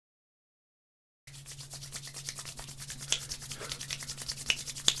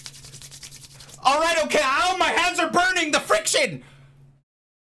Okay, ow, my hands are burning, the friction!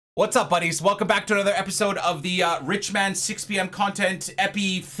 What's up, buddies? Welcome back to another episode of the Rich Man 6 p.m. content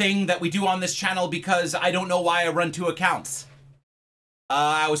epi thing that we do on this channel because I don't know why I run two accounts.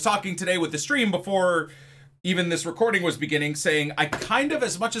 I was talking today with the stream before even this recording was beginning, saying I kind of,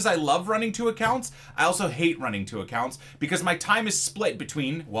 as much as I love running two accounts, I also hate running two accounts because my time is split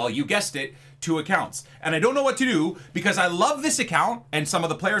between, well, you guessed it, two accounts. And I don't know what to do because I love this account and some of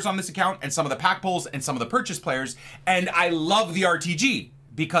the players on this account and some of the pack pulls and some of the purchase players, and I love the RTG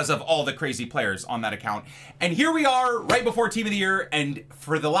because of all the crazy players on that account. And here we are right before Team of the Year, and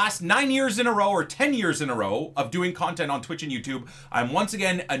for the last 9 years in a row or 10 years in a row of doing content on Twitch and YouTube, I'm once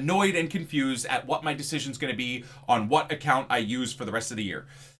again annoyed and confused at what my decision's gonna be on what account I use for the rest of the year.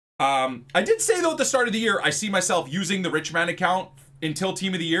 I did say though at the start of the year, I see myself using the Rich Man account until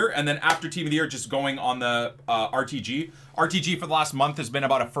Team of the Year, and then after Team of the Year just going on the RTG. RTG for the last month has been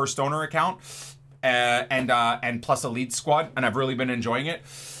about a first owner account. And plus a lead squad, and I've really been enjoying it.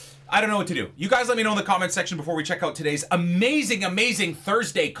 I don't know what to do. You guys let me know in the comment section before we check out today's amazing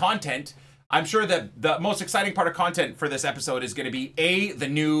Thursday content. I'm sure that the most exciting part of content for this episode is going to be the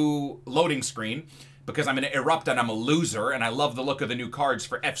new loading screen, because I'm going to erupt and I'm a loser, and I love the look of the new cards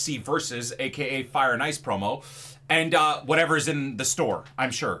for FC Versus, aka Fire and Ice promo, and whatever's in the store, I'm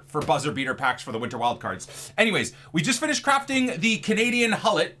sure, for buzzer beater packs for the winter wildcards. Anyways, we just finished crafting the Canadian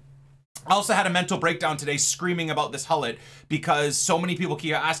Hullet. I also had a mental breakdown today screaming about this hullet because so many people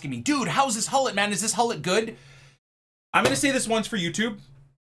keep asking me, dude, how's this hullet, man? Is this hullet good? I'm going to say this once for YouTube.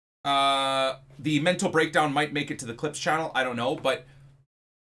 The mental breakdown might make it to the Clips channel. I don't know, but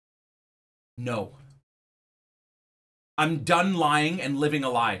no. I'm done lying and living a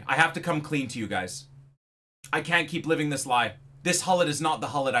lie. I have to come clean to you guys. I can't keep living this lie. This hullet is not the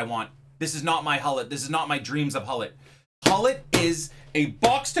hullet I want. This is not my hullet. This is not my dreams of hullet. Hullet is a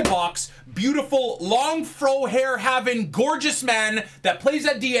box-to-box, beautiful, long fro hair having gorgeous man that plays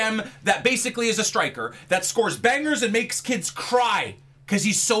at DM, that basically is a striker, that scores bangers and makes kids cry because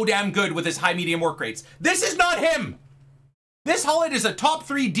he's so damn good with his high medium work rates. This is not him. This Hullet is a top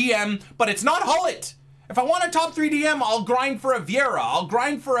 3 DM, but it's not Hullet. If I want a top 3 DM, I'll grind for a Vieira. I'll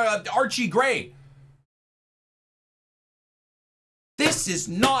grind for a Archie Gray. This is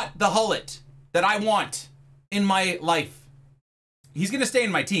not the Hullet that I want in my life. He's going to stay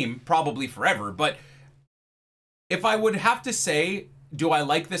in my team probably forever, but if I would have to say, do I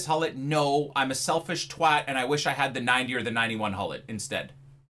like this Hullet? No, I'm a selfish twat and I wish I had the 90 or the 91 Hullet instead.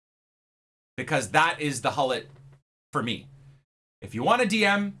 Because that is the Hullet for me. If you want a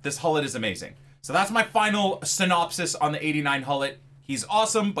DM, this Hullet is amazing. So that's my final synopsis on the 89 Hullet. He's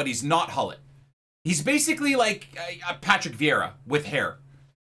awesome, but he's not Hullet. He's basically like a Patrick Vieira with hair,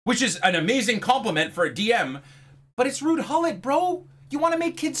 which is an amazing compliment for a DM. But it's Ruud Hullet, bro. You want to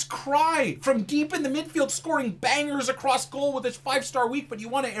make kids cry from deep in the midfield, scoring bangers across goal with his 5-star week, but you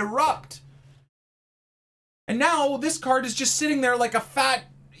want to erupt. And now this card is just sitting there like a fat,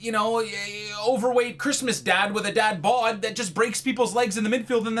 you know, overweight Christmas dad with a dad bod that just breaks people's legs in the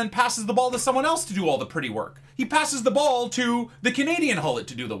midfield and then passes the ball to someone else to do all the pretty work. He passes the ball to the Canadian Hullet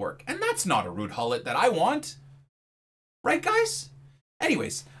to do the work. And that's not a Ruud Hullet that I want. Right, guys?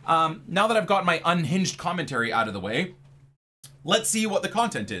 Anyways, now that I've got my unhinged commentary out of the way, let's see what the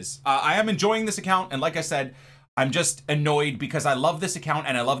content is. I am enjoying this account, and like I said, I'm just annoyed because I love this account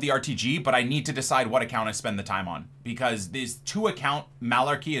and I love the RTG, but I need to decide what account I spend the time on because this 2-account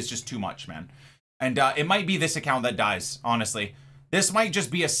malarkey is just too much, man. And it might be this account that dies, honestly. This might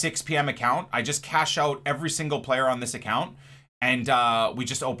just be a 6 p.m. account. I just cash out every single player on this account, and we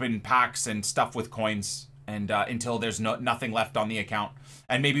just open packs and stuff with coins. And until there's nothing left on the account.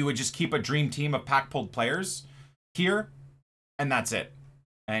 And maybe we just keep a dream team of pack-pulled players here, and that's it.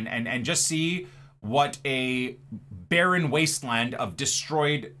 And just see what a barren wasteland of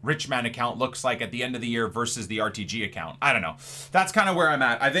destroyed Rich Man account looks like at the end of the year versus the RTG account. I don't know. That's kind of where I'm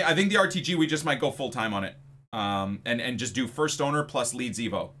at. I think the RTG, we just might go full-time on it. And just do first owner plus Leeds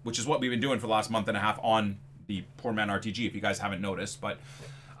Evo, which is what we've been doing for the last month and a half on the Poor Man RTG, if you guys haven't noticed. But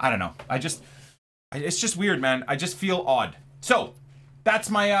I don't know. It's just weird, man. I just feel odd. So, that's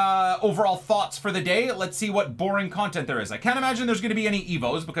my overall thoughts for the day. Let's see what boring content there is. I can't imagine there's going to be any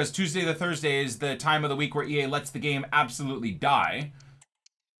Evos because Tuesday to Thursday is the time of the week where EA lets the game absolutely die.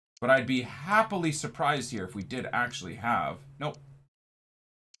 But I'd be happily surprised here if we did actually have... Nope.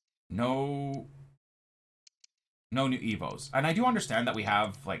 No new Evos. And I do understand that we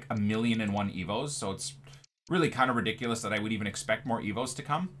have like 1,000,001 Evos, so it's really kind of ridiculous that I would even expect more Evos to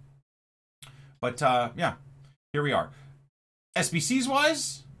come. But, yeah, here we are.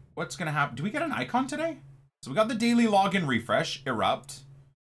 SBCs-wise, what's going to happen? Do we get an icon today? So we got the daily login refresh, erupt.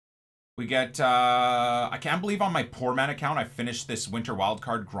 We get, I can't believe on my poor man account I finished this winter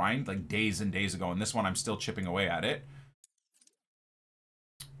wildcard grind like days and days ago, and this one I'm still chipping away at it.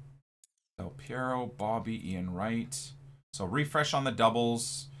 So Piero, Bobby, Ian Wright. So refresh on the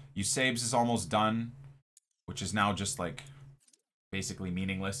doubles. Eusebes is almost done, which is now just like basically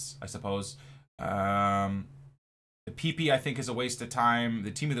meaningless, I suppose. The PP, I think, is a waste of time.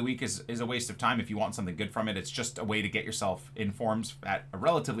 The Team of the Week is a waste of time if you want something good from it. It's just a way to get yourself in forms at a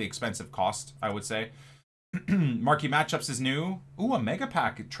relatively expensive cost, I would say. Marquee Matchups is new. Ooh, a Mega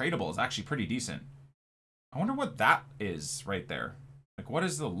Pack tradable is actually pretty decent. I wonder what that is right there. Like, what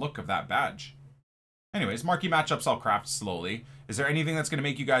is the look of that badge? Anyways, Marquee Matchups I'll craft slowly. Is there anything that's going to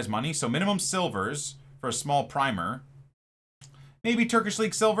make you guys money? So minimum silvers for a small primer. Maybe Turkish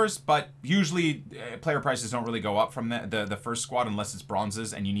League silvers, but usually player prices don't really go up from the first squad unless it's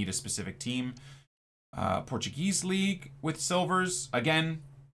bronzes and you need a specific team. Portuguese League with silvers. Again,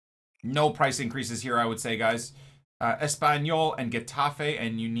 no price increases here, I would say, guys. Espanyol and Getafe,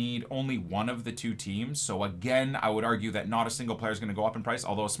 and you need only one of the two teams. So again, I would argue that not a single player is going to go up in price,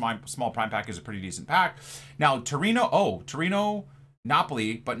 although a small prime pack is a pretty decent pack. Now, Torino,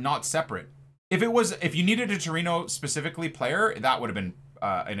 Napoli, but not separate. If you needed a Torino specifically player, that would have been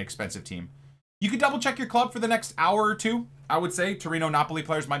an expensive team. You could double check your club for the next hour or two. I would say Torino Napoli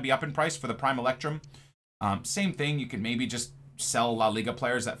players might be up in price for the Prime Electrum. Same thing. You could maybe just sell La Liga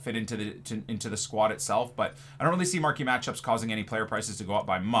players that fit into the squad itself, but I don't really see Marquee Matchups causing any player prices to go up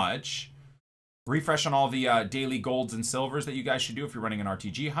by much. Refresh on all the daily golds and silvers that you guys should do if you're running an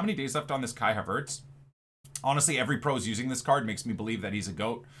RTG. How many days left on this Kai Havertz? Honestly, every pro's using this card makes me believe that he's a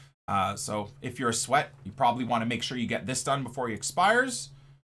GOAT. So if you're a sweat, you probably want to make sure you get this done before he expires.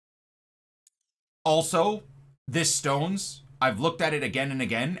 Also, this Stones, I've looked at it again and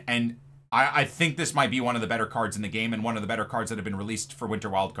again, and I think this might be one of the better cards in the game and one of the better cards that have been released for Winter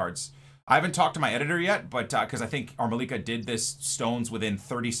Wildcards. I haven't talked to my editor yet, but because I think Armalika did this Stones within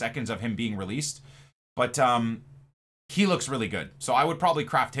 30 seconds of him being released. But he looks really good. So I would probably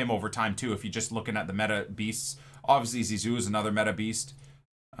craft him over time too if you're just looking at the meta beasts. Obviously, Zizou is another meta beast.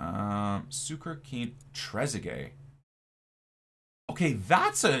 WW Trezeguet. Okay,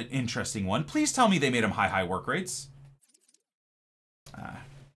 that's an interesting one. Please tell me they made him high work rates.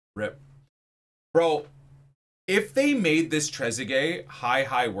 Rip. Bro, if they made this Trezeguet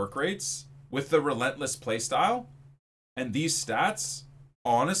high work rates with the relentless playstyle and these stats,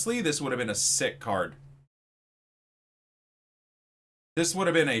 honestly, this would have been a sick card. This would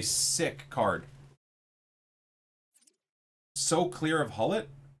have been a sick card. So clear of Hullet?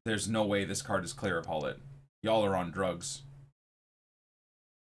 There's no way this card is clear of Hullet. Y'all are on drugs.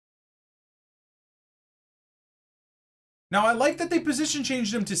 Now, I like that they position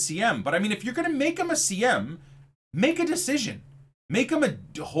changed him to CM, but I mean, if you're going to make him a CM, make a decision. Make him a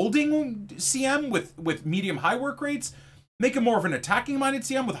holding CM with medium-high work rates. Make him more of an attacking-minded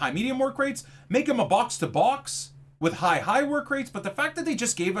CM with high-medium work rates. Make him a box-to-box with high work rates. But the fact that they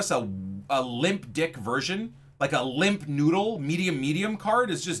just gave us a limp dick version, like a limp noodle medium card,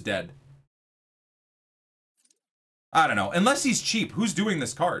 is just dead. I don't know. Unless he's cheap, who's doing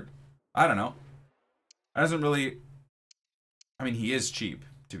this card? I don't know. That doesn't really... I mean, he is cheap,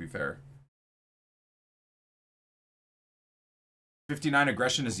 to be fair. 59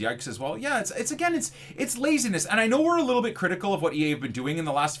 aggression is yikes as well. Yeah, it's laziness. And I know we're a little bit critical of what EA have been doing in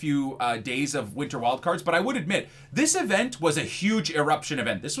the last few days of Winter Wildcards, but I would admit, this event was a huge eruption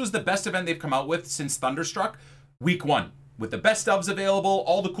event. This was the best event they've come out with since Thunderstruck, week 1. With the best ofs available,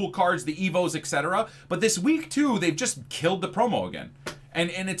 all the cool cards, the Evos, etc. But this week 2, they've just killed the promo again.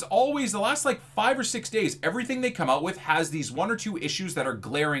 And it's always the last like 5 or 6 days, everything they come out with has these 1 or 2 issues that are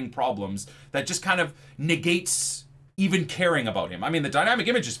glaring problems that just kind of negates even caring about him. I mean, the dynamic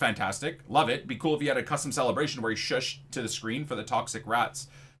image is fantastic. Love it. Be cool if you had a custom celebration where he shushed to the screen for the toxic rats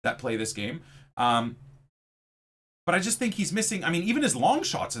that play this game. But I just think he's missing. I mean, even his long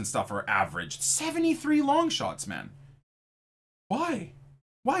shots and stuff are average. 73 long shots, man. Why?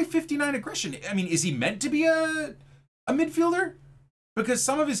 Why 59 aggression? I mean, is he meant to be a midfielder? Because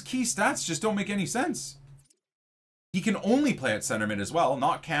some of his key stats just don't make any sense. He can only play at center mid as well,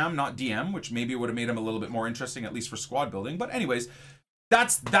 not cam, not DM, which maybe would have made him a little bit more interesting, at least for squad building. But anyways,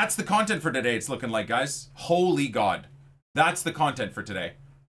 that's the content for today, it's looking like, guys. Holy God. That's the content for today.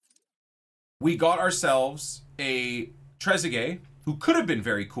 We got ourselves a Trezeguet, who could have been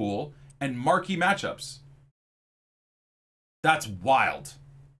very cool, and Marquee Matchups. That's wild.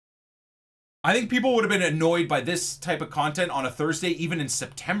 I think people would have been annoyed by this type of content on a Thursday, even in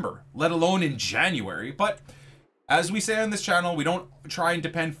September, let alone in January. But as we say on this channel, we don't try and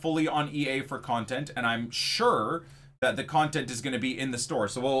depend fully on EA for content. And I'm sure that the content is going to be in the store.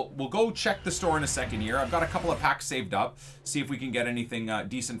 So we'll go check the store in a second here. I've got a couple of packs saved up. See if we can get anything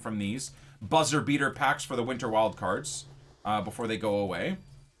decent from these. Buzzer beater packs for the winter wildcards before they go away.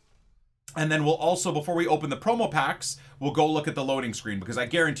 And then we'll also, before we open the promo packs, we'll go look at the loading screen, because I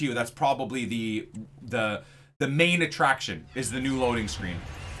guarantee you that's probably the main attraction is the new loading screen.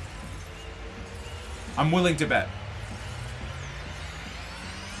 I'm willing to bet.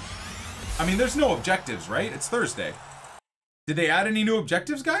 I mean, there's no objectives, right? It's Thursday. Did they add any new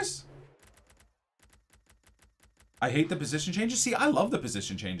objectives, guys? I hate the position changes. See, I love the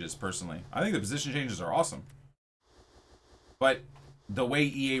position changes, personally. I think the position changes are awesome. But the way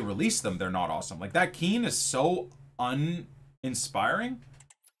EA released them, they're not awesome. Like, that Keane is so uninspiring.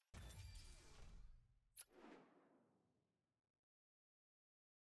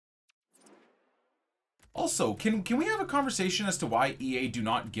 Also, can we have a conversation as to why EA do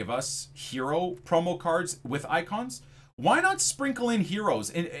not give us hero promo cards with icons? Why not sprinkle in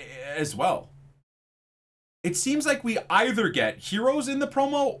heroes as well? It seems like we either get heroes in the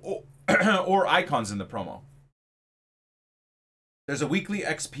promo or icons in the promo. There's a weekly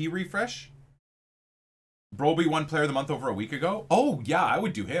XP refresh. Broby won Player of the Month over a week ago. Oh, yeah, I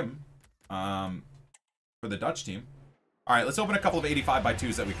would do him for the Dutch team. All right, let's open a couple of 85 by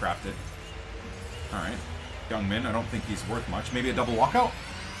 2s that we crafted. All right, Young Min, I don't think he's worth much. Maybe a double walkout?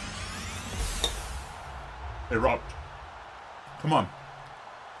 Erupt. Come on.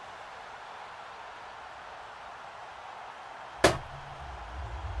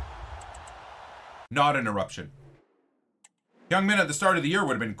 Not an eruption. Young Min at the start of the year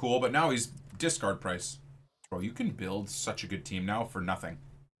would have been cool, but now he's discard price. Bro, you can build such a good team now for nothing.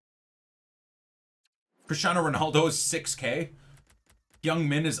 Cristiano Ronaldo is 6K. Young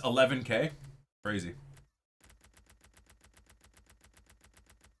Min is 11K. Crazy.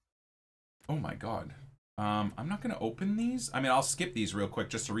 Oh my god. I'm not going to open these. I mean, I'll skip these real quick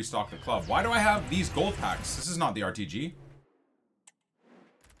just to restock the club. Why do I have these gold packs? This is not the RTG.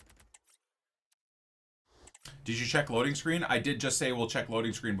 Did you check loading screen? I did just say we'll check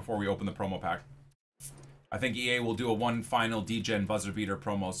loading screen before we open the promo pack. I think EA will do a one final D-Gen buzzer beater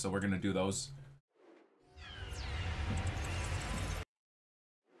promo, so we're going to do those.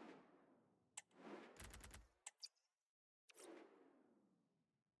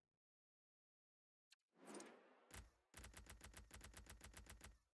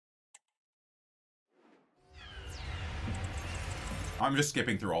 I'm just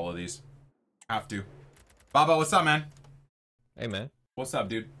skipping through all of these. Have to. Baba, what's up, man? Hey, man. What's up,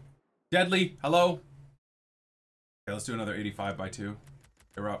 dude? Deadly, hello? Okay, let's do another 85 by 2.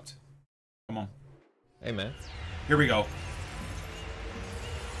 Erupt. Come on. Hey, man. Here we go.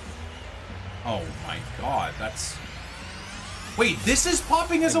 Oh my god, that's... Wait, this is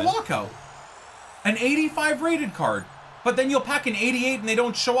popping as a walkout. An 85 rated card. But then you'll pack an 88 and they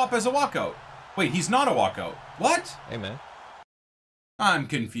don't show up as a walkout. Wait, he's not a walkout. What? Hey, man. I'm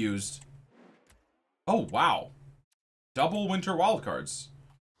confused. Oh, wow. Double winter wildcards.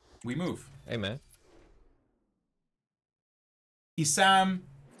 We move. Hey, man. Isam,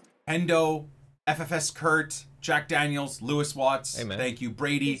 Endo, FFS Kurt, Jack Daniels, Lewis Watts. Hey, man. Thank you.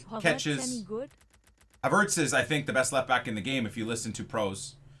 Brady, catches. Havertz is, I think, the best left back in the game if you listen to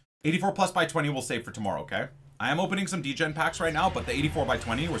pros. 84 plus by 20 we'll save for tomorrow, okay? I am opening some D-Gen packs right now, but the 84 by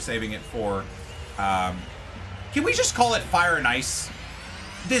 20, we're saving it for... can we just call it Fire and Ice?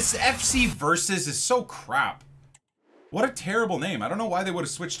 This FC Versus is so crap. What a terrible name. I don't know why they would have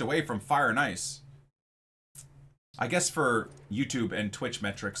switched away from Fire and Ice. I guess for YouTube and Twitch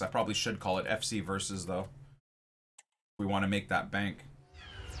metrics, I probably should call it FC Versus, though. We want to make that bank.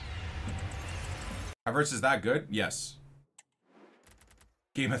 Havertz is that good? Yes.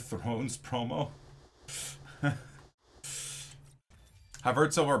 Game of Thrones promo.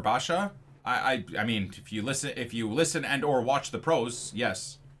 Havertz over Basha? I mean, if you listen and or watch the pros,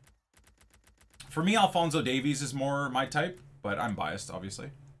 yes. For me, Alphonso Davies is more my type, but I'm biased, obviously.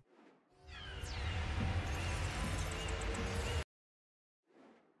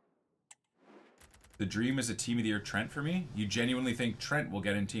 The dream is a Team of the Year Trent for me? You genuinely think Trent will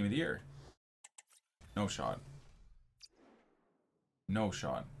get in Team of the Year? No shot. No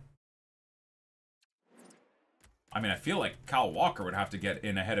shot. I mean, I feel like Kyle Walker would have to get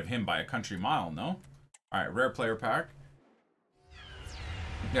in ahead of him by a country mile, no? Alright, rare player pack.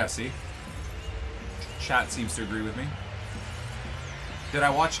 Yeah, see? Chat seems to agree with me. Did I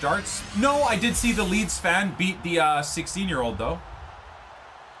watch darts? No, I did see the Leeds fan beat the 16-year-old, though.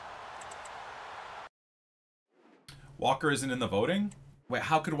 Walker isn't in the voting? Wait,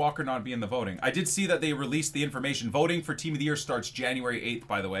 how could Walker not be in the voting? I did see that they released the information. Voting for Team of the Year starts January 8th,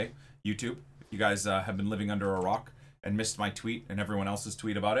 by the way. YouTube. You guys have been living under a rock. and missed my tweet and everyone else's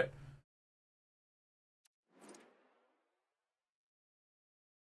tweet about it.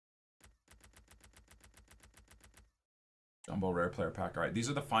 Jumbo Rare Player Pack. Alright, these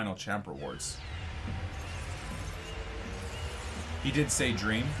are the final champ rewards. He did say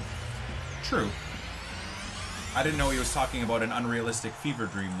dream. True. I didn't know he was talking about an unrealistic fever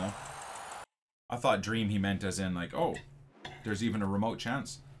dream, though. I thought dream he meant as in, like, oh, there's even a remote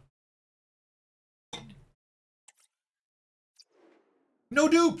chance. No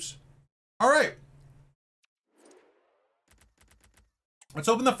dupes! Alright. Let's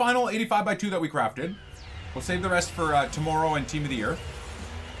open the final 85x2 that we crafted. We'll save the rest for tomorrow and Team of the Year.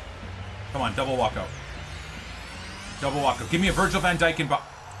 Come on, double walkout. Double walkout. Give me a Virgil van Dijk in behind.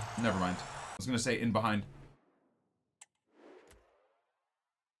 Never mind. I was going to say in behind.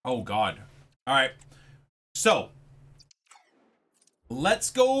 Oh, God. All right. So,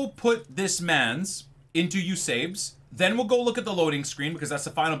 let's go put this man's into Usaves. Then we'll go look at the loading screen because that's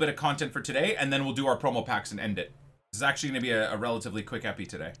the final bit of content for today. And then we'll do our promo packs and end it. This is actually going to be a relatively quick epi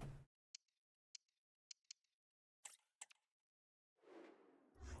today.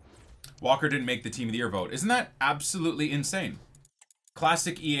 Walker didn't make the Team of the Year vote. Isn't that absolutely insane?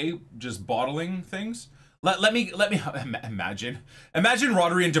 Classic EA just bottling things. Let me imagine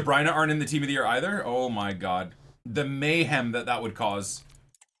Rodri and De Bruyne aren't in the Team of the Year either. Oh my God, the mayhem that would cause.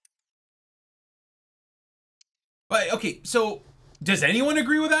 But okay, so does anyone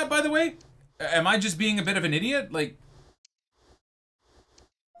agree with that? By the way, am I just being a bit of an idiot? Like,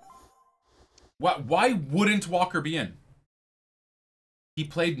 why wouldn't Walker be in? He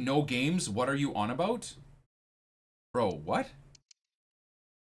played no games. What are you on about? Bro, what?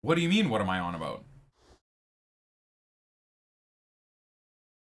 What do you mean, what am I on about?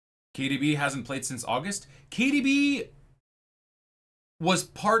 KDB hasn't played since August? KDB was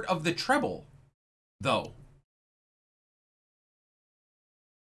part of the treble, though.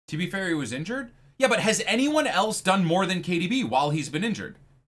 To be fair, he was injured? Yeah, but has anyone else done more than KDB while he's been injured?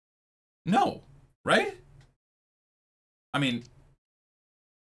 No, right? I mean,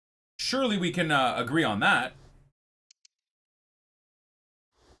 surely we can agree on that.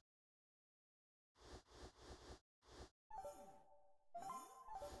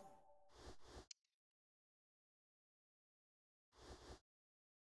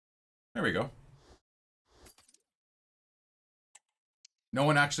 There we go. No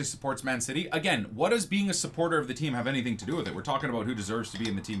one actually supports Man City. Again, what does being a supporter of the team have anything to do with it? We're talking about who deserves to be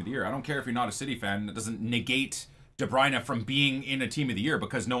in the Team of the Year. I don't care if you're not a City fan. That doesn't negate De Bruyne from being in a Team of the Year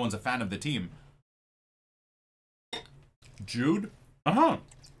because no one's a fan of the team. Jude? Uh-huh.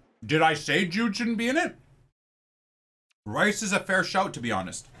 Did I say Jude shouldn't be in it? Rice is a fair shout, to be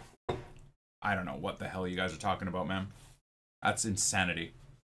honest. I don't know what the hell you guys are talking about, man. That's insanity.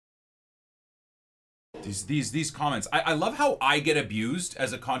 These comments. I love how I get abused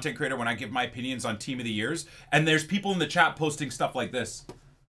as a content creator when I give my opinions on Team of the Years, and there's people in the chat posting stuff like this.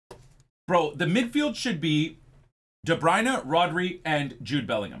 Bro, the midfield should be De Bruyne, Rodri, and Jude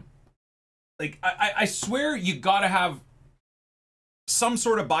Bellingham. Like, I swear you gotta have some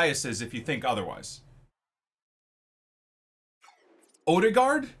sort of biases if you think otherwise.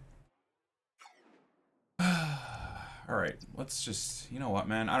 Odegaard? Alright, let's just... You know what,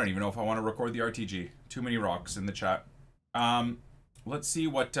 man? I don't even know if I want to record the RTG. Too many rocks in the chat. Let's see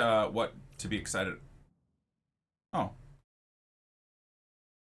what to be excited... Oh.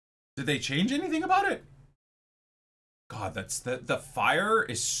 Did they change anything about it? God, that's... The fire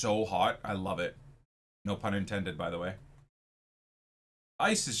is so hot. I love it. No pun intended, by the way.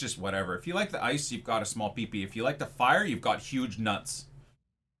 Ice is just whatever. If you like the ice, you've got a small pee-pee. If you like the fire, you've got huge nuts.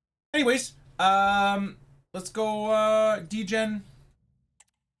 Anyways, let's go, D-Gen.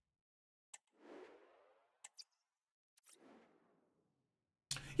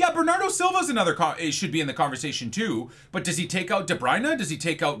 Yeah, Bernardo Silva's another... It should be in the conversation too. But does he take out De Bruyne? Does he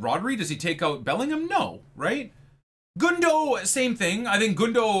take out Rodri? Does he take out Bellingham? No, right? Gundo, same thing. I think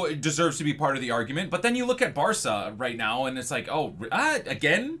Gundo deserves to be part of the argument. But then you look at Barca right now, and it's like, oh,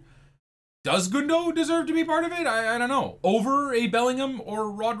 again? Does Gundo deserve to be part of it? I don't know. Over a Bellingham or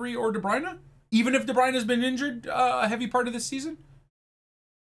Rodri or De Bruyne? Even if De Bruyne has been injured a heavy part of this season?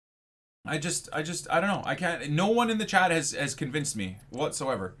 I don't know. I can't... No one in the chat has convinced me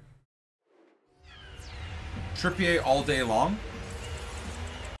whatsoever. Trippier all day long?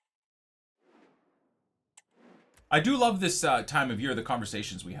 I do love this time of year, the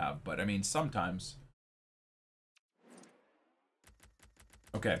conversations we have, but I mean, sometimes.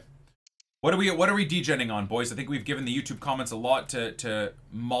 Okay. What are we degenning on, boys? I think we've given the YouTube comments a lot to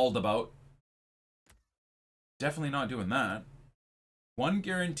mauled about. Definitely not doing that. 1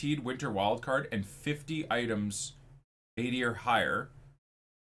 guaranteed winter wildcard and 50 items 80 or higher.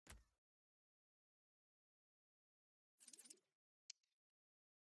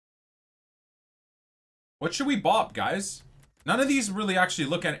 What should we bop, guys? None of these really actually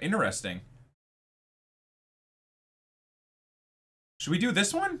look interesting. Should we do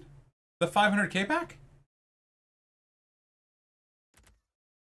this one? The 500k pack?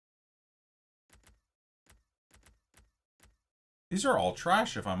 These are all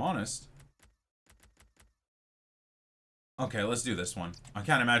trash, if I'm honest. Okay, let's do this one. I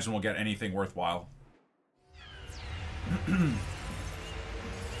can't imagine we'll get anything worthwhile.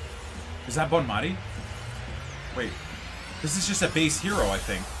 Is that Bonmati? Wait. This is just a base hero, I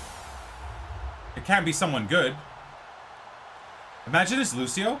think. It can't be someone good. Imagine it's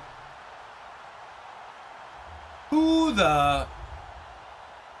Lucio. Who the...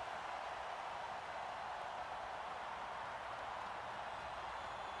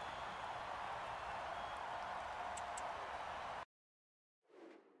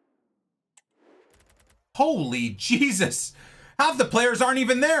 Holy Jesus! Half the players aren't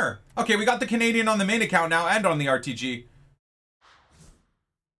even there! Okay, we got the Canadian on the main account now and on the RTG.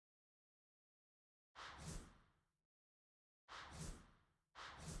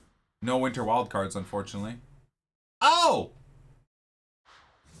 No winter wildcards, unfortunately. Oh!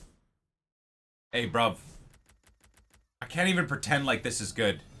 Hey, bruv. I can't even pretend like this is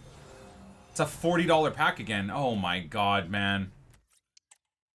good. It's a $40 pack again. Oh my god, man.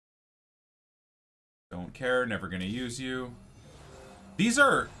 Don't care, never gonna use you. These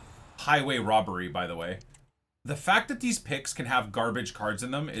are highway robbery, by the way. The fact that these picks can have garbage cards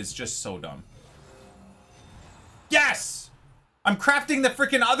in them is just so dumb. Yes! I'm crafting the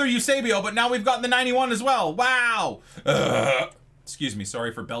freaking other Eusebio, but now we've gotten the 91 as well. Wow! Excuse me,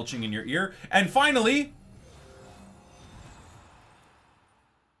 sorry for belching in your ear. And finally...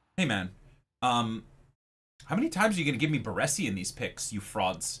 Hey, man. How many times are you gonna give me Baresi in these picks, you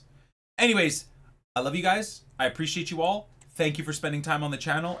frauds? Anyways, I love you guys. I appreciate you all. Thank you for spending time on the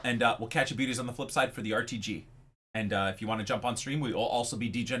channel, and we'll catch you beauties on the flip side for the RTG. And if you want to jump on stream, we will also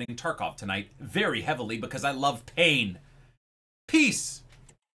be degenning Tarkov tonight very heavily because I love pain. Peace!